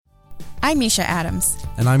I'm Misha Adams.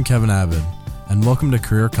 And I'm Kevin Abbott. And welcome to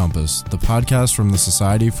Career Compass, the podcast from the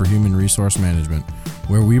Society for Human Resource Management,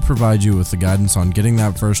 where we provide you with the guidance on getting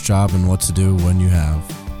that first job and what to do when you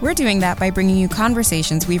have. We're doing that by bringing you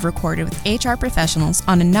conversations we've recorded with HR professionals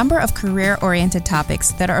on a number of career-oriented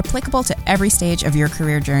topics that are applicable to every stage of your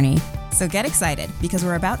career journey. So get excited, because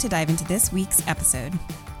we're about to dive into this week's episode.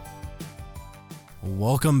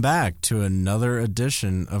 Welcome back to another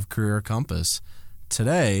edition of Career Compass.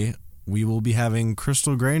 Today, we will be having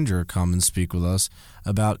Crystal Granger come and speak with us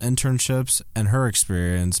about internships and her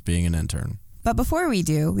experience being an intern. But before we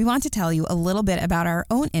do, we want to tell you a little bit about our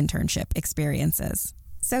own internship experiences.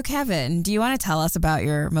 So Kevin, do you want to tell us about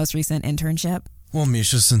your most recent internship? Well,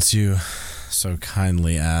 Misha, since you so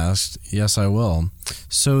kindly asked, yes, I will.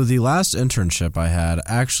 So the last internship I had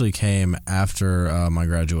actually came after my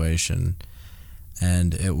graduation.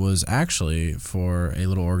 And it was actually for a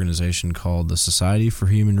little organization called the Society for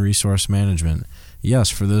Human Resource Management.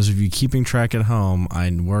 Yes, for those of you keeping track at home, I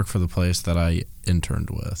work for the place that I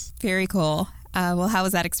interned with. Very cool. Well, how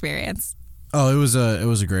was that experience? Oh, it was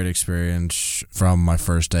a great experience from my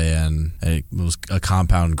first day in. It was a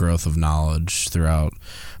compound growth of knowledge throughout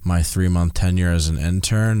my 3-month tenure as an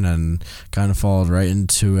intern, and kind of followed right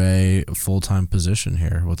into a full-time position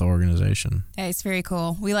here with the organization. Hey, it's very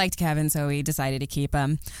cool. We liked Kevin, so we decided to keep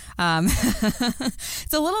him.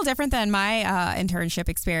 It's a little different than my internship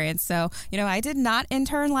experience. So, I did not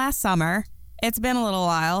intern last summer. It's been a little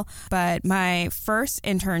while, but my first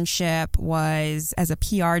internship was as a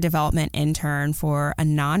PR development intern for a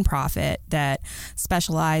nonprofit that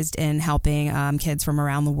specialized in helping kids from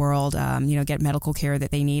around the world, get medical care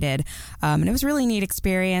that they needed. And it was a really neat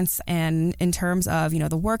experience. And in terms of,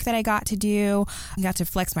 the work that I got to do, I got to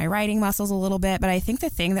flex my writing muscles a little bit. But I think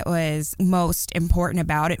the thing that was most important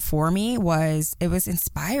about it for me was it was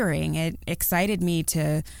inspiring. It excited me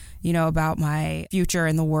to about my future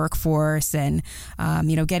in the workforce and,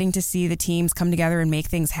 getting to see the teams come together and make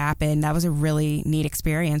things happen. That was a really neat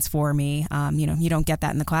experience for me. You don't get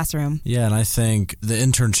that in the classroom. Yeah, and I think the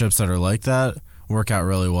internships that are like that work out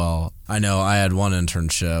really well. I know I had one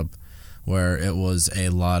internship where it was a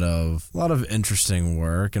lot of interesting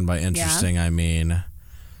work, and by interesting, I mean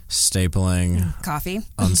stapling, coffee,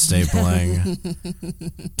 unstapling,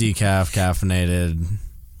 decaf, caffeinated.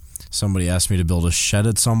 Somebody asked me to build a shed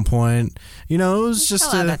at some point. It was just...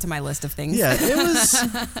 I'll add that to my list of things. Yeah, it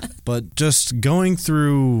was... But just going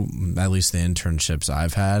through, at least the internships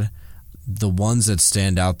I've had, the ones that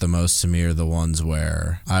stand out the most to me are the ones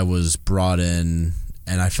where I was brought in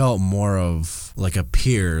and I felt more of like a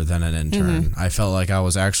peer than an intern. Mm-hmm. I felt like I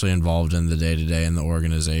was actually involved in the day-to-day in the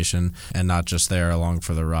organization and not just there along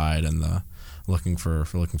for the ride and the... looking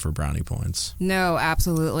for brownie points. No,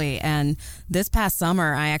 absolutely. And this past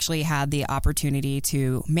summer, I actually had the opportunity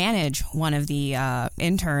to manage one of the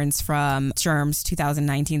interns from SHRM's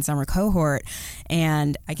 2019 summer cohort.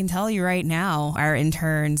 And I can tell you right now, our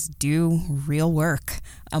interns do real work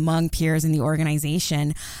among peers in the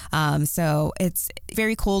organization. So it's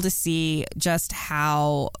very cool to see just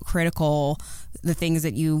how critical the things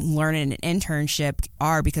that you learn in an internship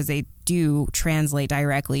are, because they do translate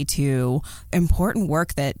directly to important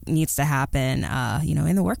work that needs to happen,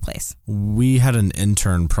 in the workplace. We had an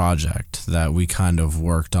intern project that we kind of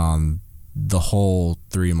worked on the whole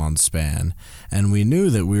 3-month span, and we knew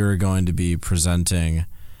that we were going to be presenting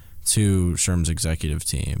to SHRM's executive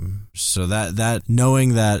team. So that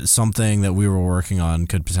knowing that something that we were working on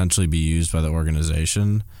could potentially be used by the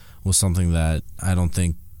organization was something that I don't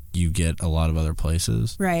think you get a lot of other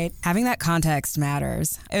places. Right. Having that context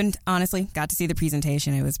matters. And honestly, got to see the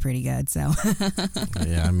presentation. It was pretty good. So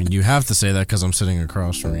yeah, I mean, you have to say that because I'm sitting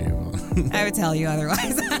across from you. I would tell you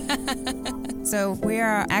otherwise. So we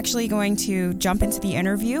are actually going to jump into the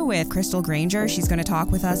interview with Crystal Granger. She's going to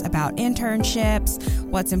talk with us about internships,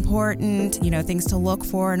 what's important, things to look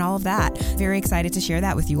for and all of that. Very excited to share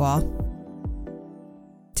that with you all.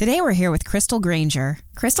 Today we're here with Crystal Granger.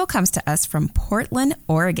 Crystal comes to us from Portland,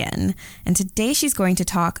 Oregon, and today she's going to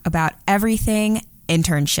talk about everything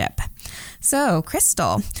internship. So,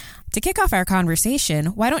 Crystal, to kick off our conversation,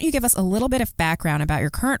 why don't you give us a little bit of background about your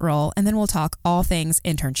current role, and then we'll talk all things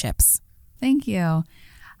internships. Thank you.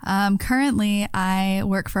 Currently, I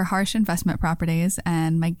work for Harsh Investment Properties,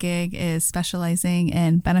 and my gig is specializing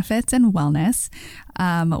in benefits and wellness.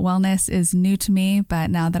 Wellness is new to me, but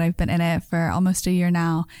now that I've been in it for almost a year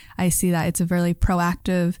now, I see that it's a really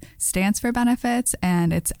proactive stance for benefits,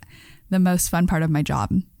 and it's the most fun part of my job.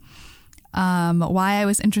 Why I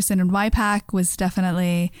was interested in YPAC was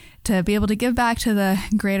definitely to be able to give back to the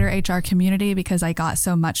greater HR community because I got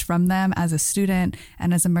so much from them as a student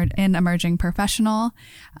and as an emerging professional.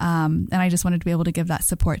 And I just wanted to be able to give that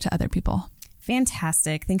support to other people.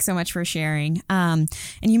 Fantastic. Thanks so much for sharing. And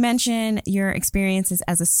you mentioned your experiences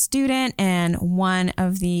as a student, and one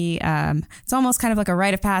of the, it's almost kind of like a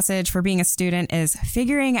rite of passage for being a student is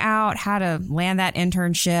figuring out how to land that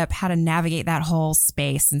internship, how to navigate that whole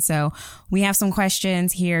space. And so we have some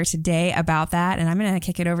questions here today about that, and I'm going to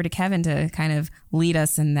kick it over to Kevin to kind of lead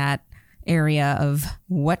us in that area of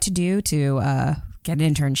what to do to get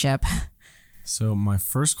an internship. So my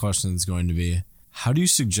first question is going to be, how do you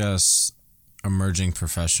suggest emerging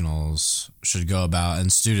professionals should go about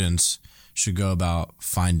and students should go about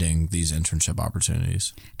finding these internship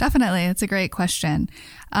opportunities? Definitely. It's a great question.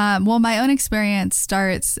 Well, my own experience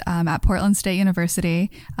starts at Portland State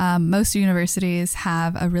University. Most universities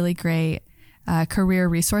have a really great career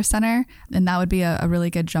resource center, and that would be a really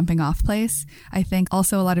good jumping off place. I think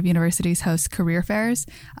also a lot of universities host career fairs,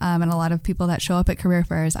 and a lot of people that show up at career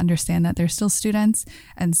fairs understand that they're still students,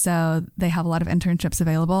 and so they have a lot of internships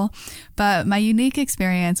available. But my unique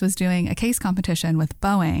experience was doing a case competition with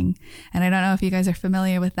Boeing, and I don't know if you guys are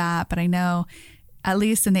familiar with that, but I know at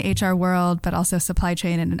least in the HR world, but also supply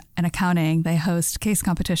chain and accounting, they host case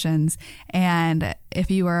competitions. And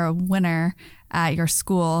if you are a winner at your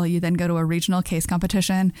school, you then go to a regional case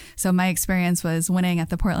competition. So my experience was winning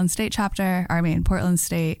at the Portland State Portland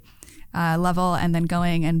State level, and then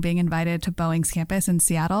going and being invited to Boeing's campus in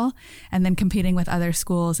Seattle, and then competing with other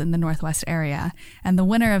schools in the Northwest area. And the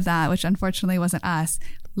winner of that, which unfortunately wasn't us,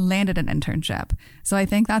 landed an internship. So I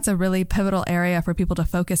think that's a really pivotal area for people to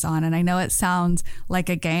focus on. And I know it sounds like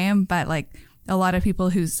a game, but like a lot of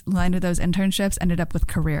people who's landed those internships ended up with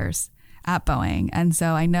careers at Boeing. And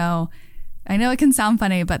so I know it can sound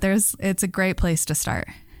funny, but it's a great place to start.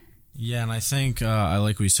 Yeah, and I think I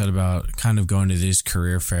like what you said about kind of going to these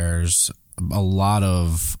career fairs. A lot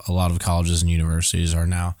of colleges and universities are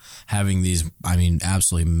now having these,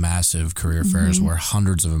 absolutely massive career fairs where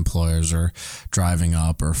hundreds of employers are driving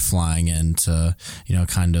up or flying in to,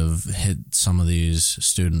 kind of hit some of these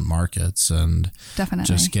student markets, and definitely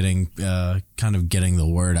just getting getting the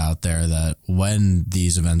word out there that when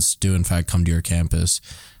these events do in fact come to your campus,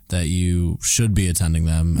 that you should be attending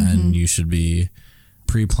them and you should be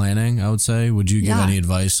pre-planning, I would say. Would you give any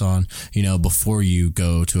advice on, before you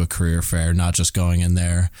go to a career fair, not just going in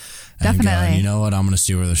there and Definitely. going, you know what, I'm going to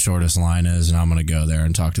see where the shortest line is and I'm going to go there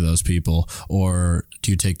and talk to those people? Or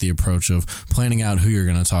do you take the approach of planning out who you're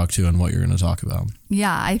going to talk to and what you're going to talk about?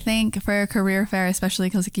 Yeah, I think for a career fair, especially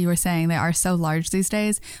because like you were saying, they are so large these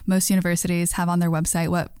days, most universities have on their website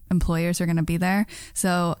what employers are going to be there.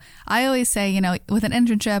 So I always say, with an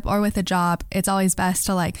internship or with a job, it's always best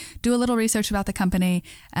to do a little research about the company.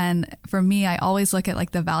 And for me, I always look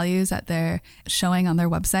at the values that they're showing on their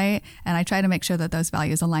website, and I try to make sure that those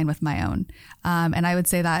values align with my own. And I would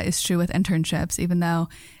say that is true with internships, even though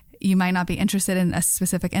you might not be interested in a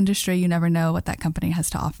specific industry, you never know what that company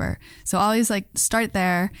has to offer. So always start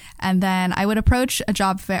there. And then I would approach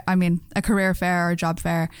a career fair or a job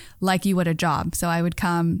fair like you would a job. So I would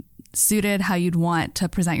come suited how you'd want to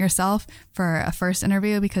present yourself for a first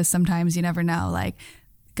interview, because sometimes you never know,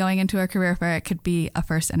 going into a career fair, it could be a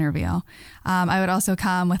first interview. I would also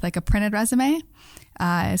come with a printed resume,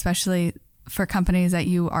 especially for companies that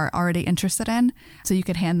you are already interested in, so you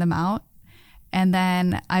could hand them out. And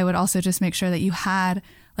then I would also just make sure that you had,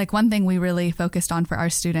 one thing we really focused on for our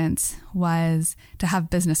students was to have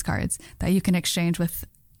business cards that you can exchange with,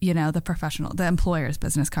 the employer's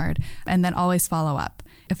business card, and then always follow up.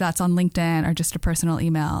 If that's on LinkedIn or just a personal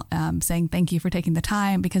email, saying thank you for taking the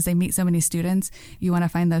time, because they meet so many students, you want to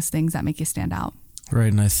find those things that make you stand out. Right.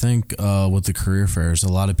 And I think with the career fairs,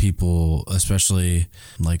 a lot of people, especially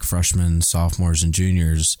freshmen, sophomores, and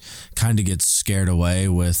juniors, kind of get scared away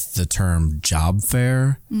with the term job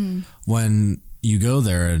fair when you go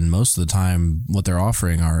there, and most of the time what they're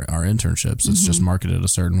offering are internships. It's just marketed a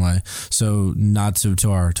certain way. So not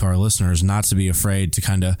to our listeners, not to be afraid to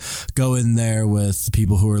kind of go in there with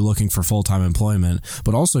people who are looking for full-time employment,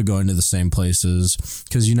 but also going to the same places,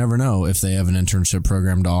 because you never know if they have an internship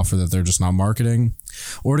program to offer that they're just not marketing,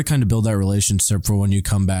 or to kind of build that relationship for when you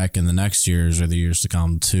come back in the next years or the years to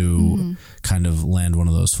come to kind of land one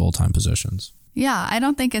of those full-time positions. Yeah, I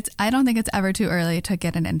don't think it's ever too early to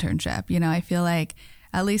get an internship. I feel like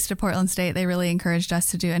at least at Portland State, they really encouraged us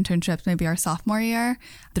to do internships maybe our sophomore year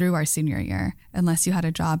through our senior year, unless you had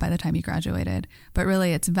a job by the time you graduated. But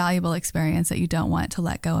really, it's valuable experience that you don't want to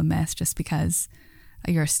let go and miss just because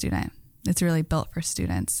you're a student. It's really built for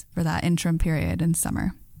students for that interim period in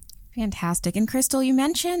summer. Fantastic. And Crystal, you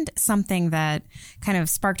mentioned something that kind of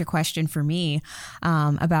sparked a question for me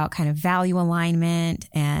about kind of value alignment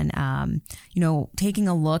and, taking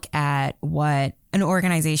a look at what an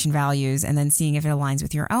organization values and then seeing if it aligns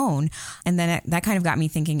with your own. And then that kind of got me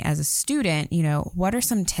thinking as a student, what are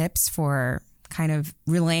some tips for kind of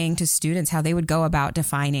relaying to students how they would go about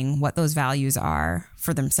defining what those values are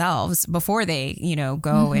for themselves before they,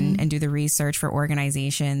 go and do the research for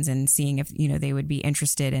organizations and seeing if, they would be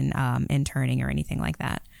interested in interning or anything like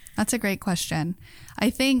that? That's a great question. I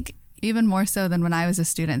think even more so than when I was a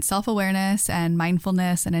student, self-awareness and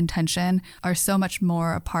mindfulness and intention are so much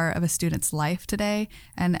more a part of a student's life today.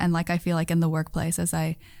 And like, I feel like in the workplace, as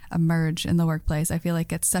I emerge in the workplace, I feel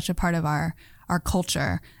like it's such a part of our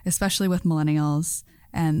culture, especially with millennials,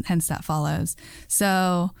 and hence that follows.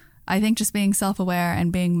 So I think just being self-aware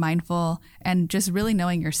and being mindful and just really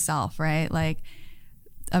knowing yourself, right? Like,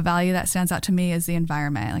 a value that stands out to me is the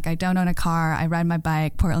environment. Like, I don't own a car. I ride my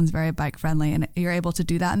bike. Portland's very bike friendly, and you're able to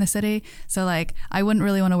do that in the city. So like, I wouldn't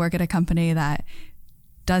really want to work at a company that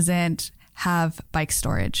doesn't have bike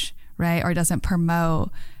storage, right? Or doesn't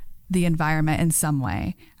promote the environment in some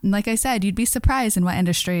way. And like I said, you'd be surprised in what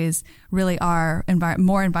industries really are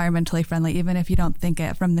more environmentally friendly, even if you don't think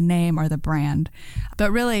it from the name or the brand.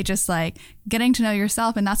 But really just like getting to know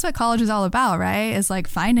yourself. And that's what college is all about, right? Is like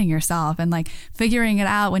finding yourself and like figuring it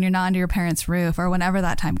out when you're not under your parents' roof or whenever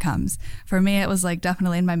that time comes. For me, it was like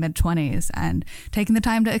definitely in my mid-20s and taking the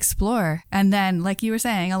time to explore. And then, like you were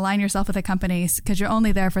saying, align yourself with a company because you're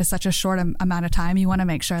only there for such a short amount of time. You want to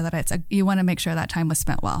make sure that you want to make sure that time was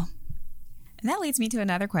spent well. And that leads me to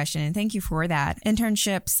another question, and thank you for that.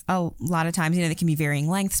 Internships, a lot of times, they can be varying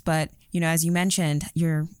lengths, but, as you mentioned,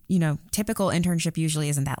 your, typical internship usually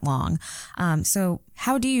isn't that long. So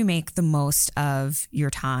how do you make the most of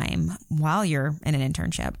your time while you're in an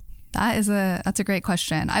internship? That's a great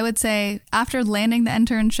question. I would say after landing the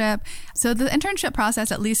internship, so the internship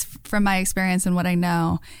process, at least from my experience and what I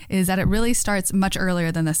know, is that it really starts much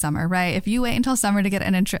earlier than the summer, right? If you wait until summer to get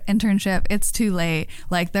an internship, it's too late.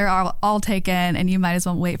 Like, they're all taken and you might as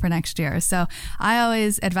well wait for next year. So I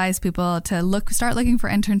always advise people to start looking for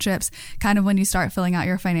internships kind of when you start filling out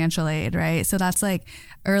your financial aid, right? So that's like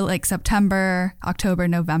early, like September, October,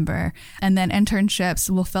 November. And then internships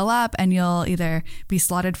will fill up and you'll either be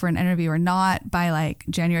slotted for an interview or not by like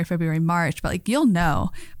January, February, March, but like you'll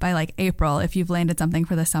know by like April if you've landed something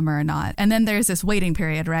for the summer or not. And then there's this waiting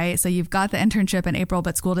period, right? So you've got the internship in April,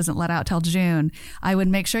 but school doesn't let out till June. I would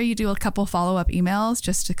make sure you do a couple follow-up emails,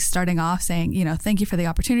 just starting off saying, thank you for the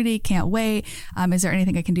opportunity. Can't wait. Is there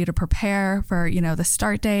anything I can do to prepare for, the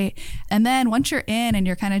start date? And then once you're in and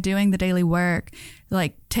you're kind of doing the daily work,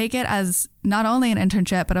 like, take it as not only an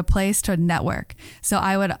internship, but a place to network. So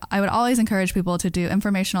I would always encourage people to do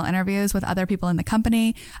informational interviews with other people in the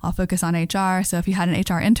company. I'll focus on HR. So if you had an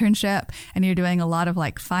HR internship and you're doing a lot of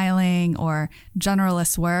like filing or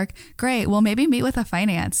generalist work, great. Well, maybe meet with a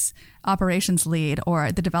finance operations lead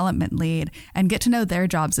or the development lead and get to know their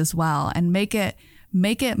jobs as well and make it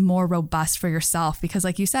more robust for yourself, because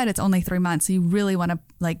like you said, it's only 3 months. So you really want to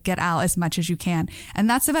like get out as much as you can. And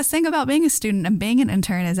that's the best thing about being a student and being an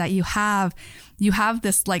intern is that you have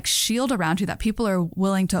this like shield around you that people are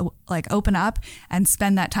willing to like open up and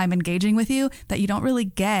spend that time engaging with you that you don't really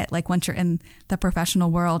get like once you're in the professional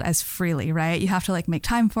world as freely, right? You have to like make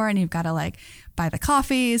time for it and you've got to like buy the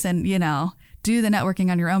coffees and, do the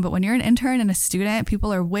networking on your own. But when you're an intern and a student,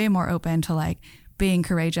 people are way more open to like being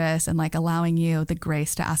courageous and like allowing you the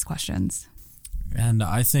grace to ask questions. And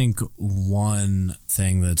I think one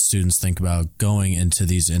thing that students think about going into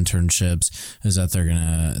these internships is that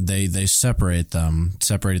they separate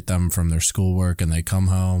them from their schoolwork and they come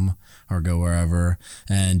home or go wherever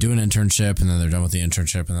and do an internship, and then they're done with the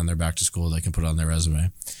internship and then they're back to school. They can put it on their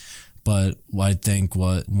resume. But I think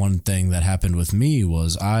one thing that happened with me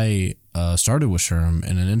was I started with SHRM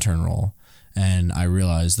in an intern role. And I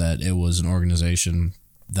realized that it was an organization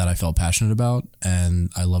that I felt passionate about,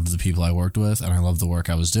 and I loved the people I worked with, and I loved the work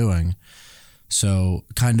I was doing. So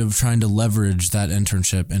kind of trying to leverage that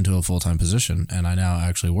internship into a full-time position, and I now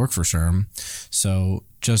actually work for SHRM. So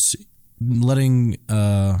just letting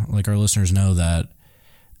like our listeners know that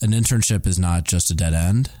an internship is not just a dead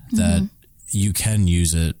end, that you can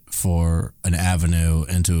use it for an avenue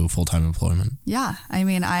into full-time employment. Yeah. I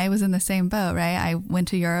mean, I was in the same boat, right? I went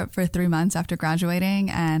to Europe for 3 months after graduating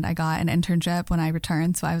and I got an internship when I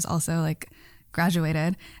returned. So I was also like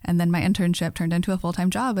graduated. And then my internship turned into a full-time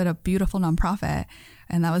job at a beautiful nonprofit.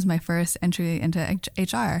 And that was my first entry into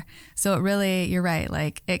HR. So it really, you're right.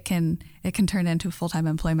 Like it can turn into full-time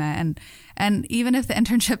employment. And even if the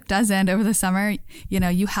internship does end over the summer,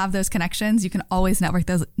 you have those connections. You can always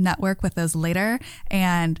network with those later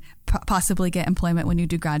and possibly get employment when you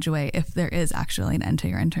do graduate if there is actually an end to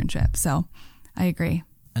your internship. So I agree.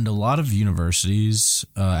 And a lot of universities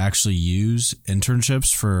actually use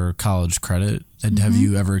internships for college credit. Have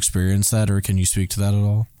you ever experienced that, or can you speak to that at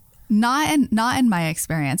all? Not in my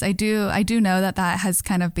experience. I do know that has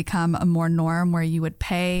kind of become a more norm where you would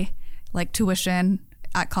pay like tuition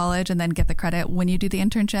at college and then get the credit when you do the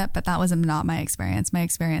internship, but that was not my experience. My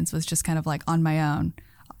experience was just kind of like on my own,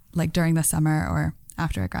 like during the summer or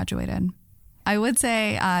after I graduated. I would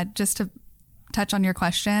say, just to touch on your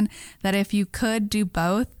question, that if you could do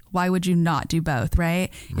both, why would you not do both, right?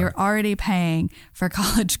 You're already paying for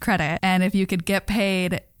college credit. And if you could get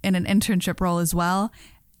paid in an internship role as well,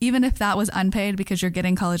 even if that was unpaid because you're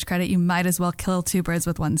getting college credit, you might as well kill two birds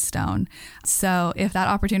with one stone. So if that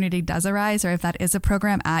opportunity does arise, or if that is a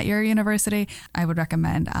program at your university, I would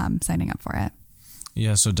recommend signing up for it.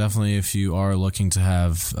 Yeah, so definitely if you are looking to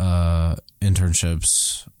have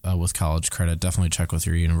internships with college credit, definitely check with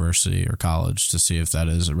your university or college to see if that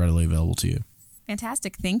is readily available to you.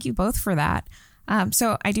 Fantastic. Thank you both for that.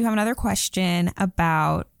 So I do have another question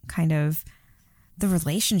about kind of the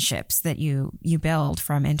relationships that you build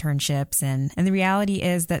from internships. And the reality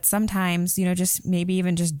is that sometimes, just maybe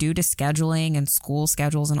even just due to scheduling and school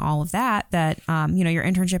schedules and all of that, your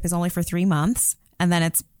internship is only for 3 months. And then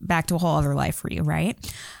it's back to a whole other life for you, right?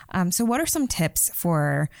 So what are some tips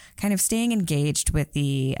for kind of staying engaged with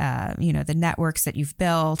the networks that you've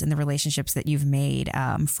built and the relationships that you've made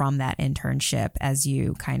from that internship as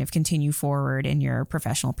you kind of continue forward in your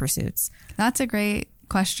professional pursuits? That's a great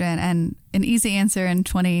question, and an easy answer in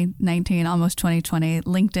 2019, almost 2020.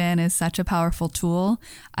 LinkedIn is such a powerful tool.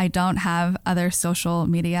 I don't have other social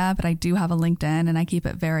media, but I do have a LinkedIn, and I keep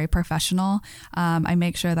it very professional. I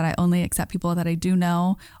make sure that I only accept people that I do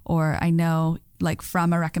know or I know like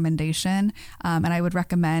from a recommendation. And I would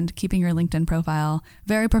recommend keeping your LinkedIn profile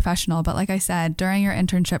very professional. But like I said, during your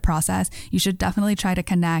internship process, you should definitely try to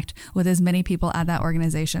connect with as many people at that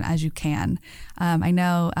organization as you can. I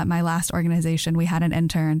know at my last organization, we had an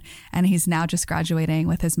intern and he's now just graduating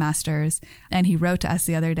with his master's. And he wrote to us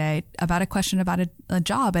the other day about a question about a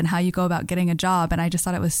job and how you go about getting a job. And I just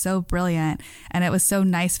thought it was so brilliant. And it was so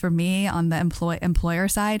nice for me on the employer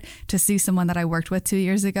side to see someone that I worked with 2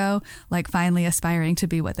 years ago, like finally aspiring to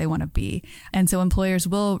be what they want to be. And so employers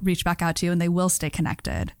will reach back out to you and they will stay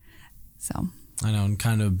connected. So I know, and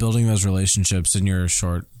kind of building those relationships in your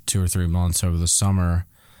short 2 or 3 months over the summer,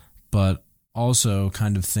 but also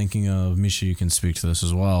kind of thinking of, Misha, you can speak to this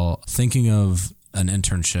as well, thinking of an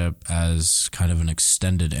internship as kind of an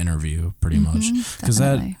extended interview pretty much, because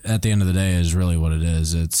that at the end of the day is really what it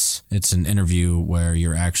is. It's an interview where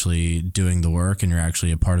you're actually doing the work and you're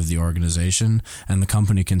actually a part of the organization, and the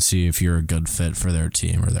company can see if you're a good fit for their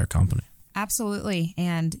team or their company. Absolutely.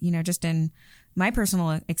 And just in my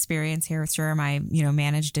personal experience here with Sherm, I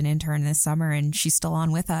managed an intern this summer and she's still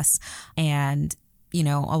on with us, and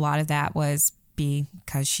a lot of that was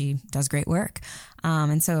because she does great work.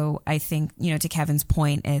 And so I think, to Kevin's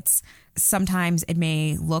point, it's sometimes it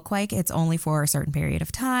may look like it's only for a certain period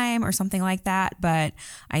of time or something like that. But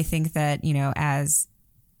I think that,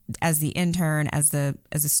 as the intern, as a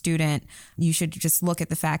student, you should just look at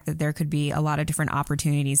the fact that there could be a lot of different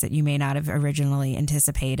opportunities that you may not have originally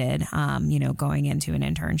anticipated, going into an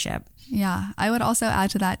internship. Yeah, I would also add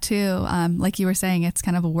to that too. Like you were saying, it's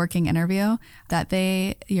kind of a working interview that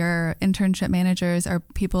your internship managers or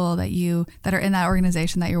people that are in that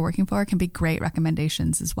organization that you're working for can be great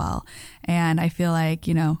recommendations as well. And I feel like,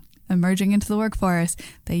 emerging into the workforce,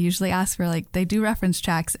 they usually ask for they do reference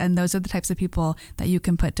checks, and those are the types of people that you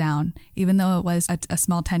can put down. Even though it was a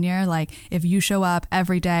small tenure, if you show up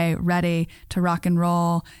every day ready to rock and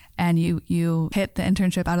roll and you hit the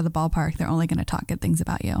internship out of the ballpark, they're only going to talk good things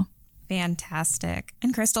about you. Fantastic.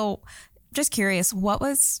 And Crystal, just curious, what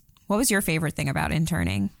was your favorite thing about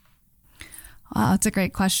interning? Wow, that's a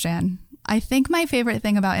great question. I think my favorite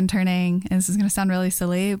thing about interning, and this is going to sound really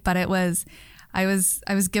silly, but it was I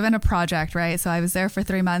was given a project, right? So I was there for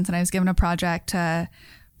 3 months and I was given a project to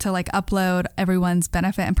to like upload everyone's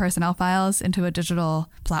benefit and personnel files into a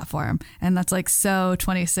digital platform. And that's like so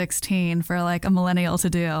 2016 for like a millennial to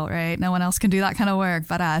do, right? No one else can do that kind of work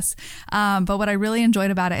but us. But what I really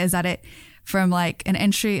enjoyed about it is that it, from like an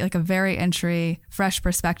entry, like a very entry, fresh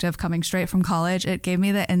perspective coming straight from college, it gave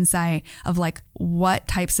me the insight of like what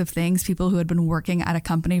types of things people who had been working at a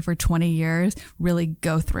company for 20 years really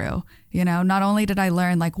go through. You know, not only did I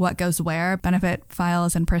learn like what goes where, benefit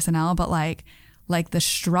files and personnel, but like the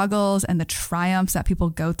struggles and the triumphs that people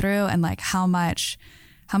go through, and like how much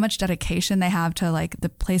dedication they have to like the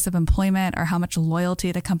place of employment, or how much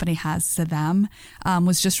loyalty the company has to them,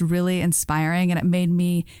 was just really inspiring, and it made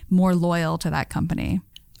me more loyal to that company.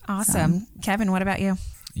 Awesome. So. Kevin, what about you?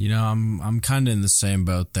 You know, I'm kind of in the same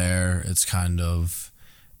boat there. It's kind of,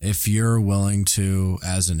 if you're willing to,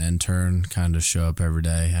 as an intern, kind of show up every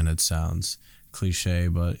day, and it sounds cliche,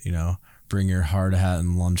 but, you know, bring your hard hat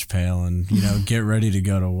and lunch pail and, you know, get ready to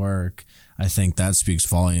go to work. I think that speaks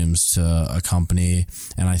volumes to a company.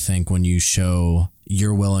 And I think when you show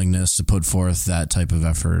your willingness to put forth that type of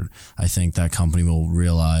effort, I think that company will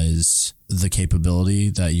realize the capability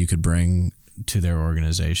that you could bring to their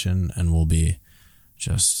organization, and will be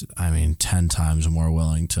just, 10 times more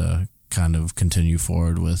willing to kind of continue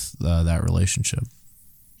forward with that relationship.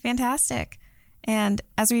 Fantastic. And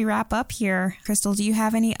as we wrap up here, Crystal, do you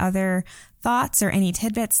have any other thoughts or any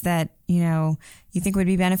tidbits that, you think would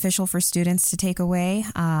be beneficial for students to take away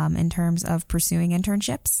in terms of pursuing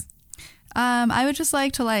internships? I would just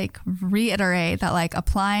like to reiterate that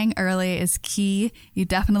applying early is key. You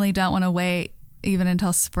definitely don't want to wait even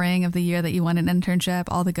until spring of the year that you want an internship.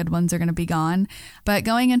 All the good ones are going to be gone. But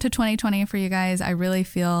going into 2020 for you guys, I really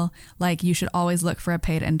feel like you should always look for a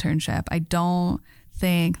paid internship. I don't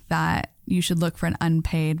think that you should look for an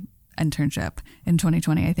unpaid internship in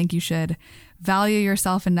 2020. I think you should value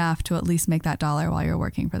yourself enough to at least make that dollar while you're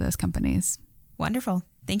working for those companies. Wonderful.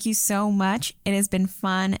 Thank you so much. It has been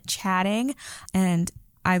fun chatting, and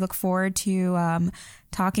I look forward to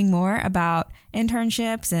talking more about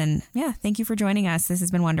internships. And thank you for joining us. This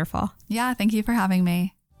has been wonderful. Yeah, thank you for having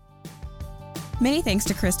me. Many thanks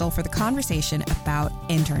to Crystal for the conversation about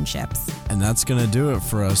internships. And that's going to do it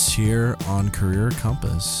for us here on Career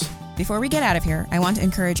Compass. Before we get out of here, I want to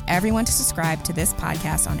encourage everyone to subscribe to this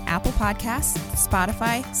podcast on Apple Podcasts,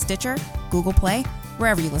 Spotify, Stitcher, Google Play,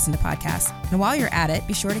 wherever you listen to podcasts. And while you're at it,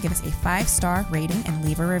 be sure to give us a 5-star rating and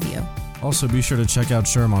leave a review. Also, be sure to check out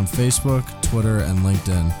SHRM on Facebook, Twitter, and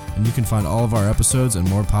LinkedIn. And you can find all of our episodes and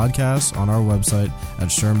more podcasts on our website at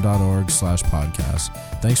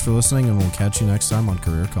shrm.org/podcast. Thanks for listening, and we'll catch you next time on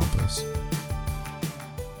Career Compass.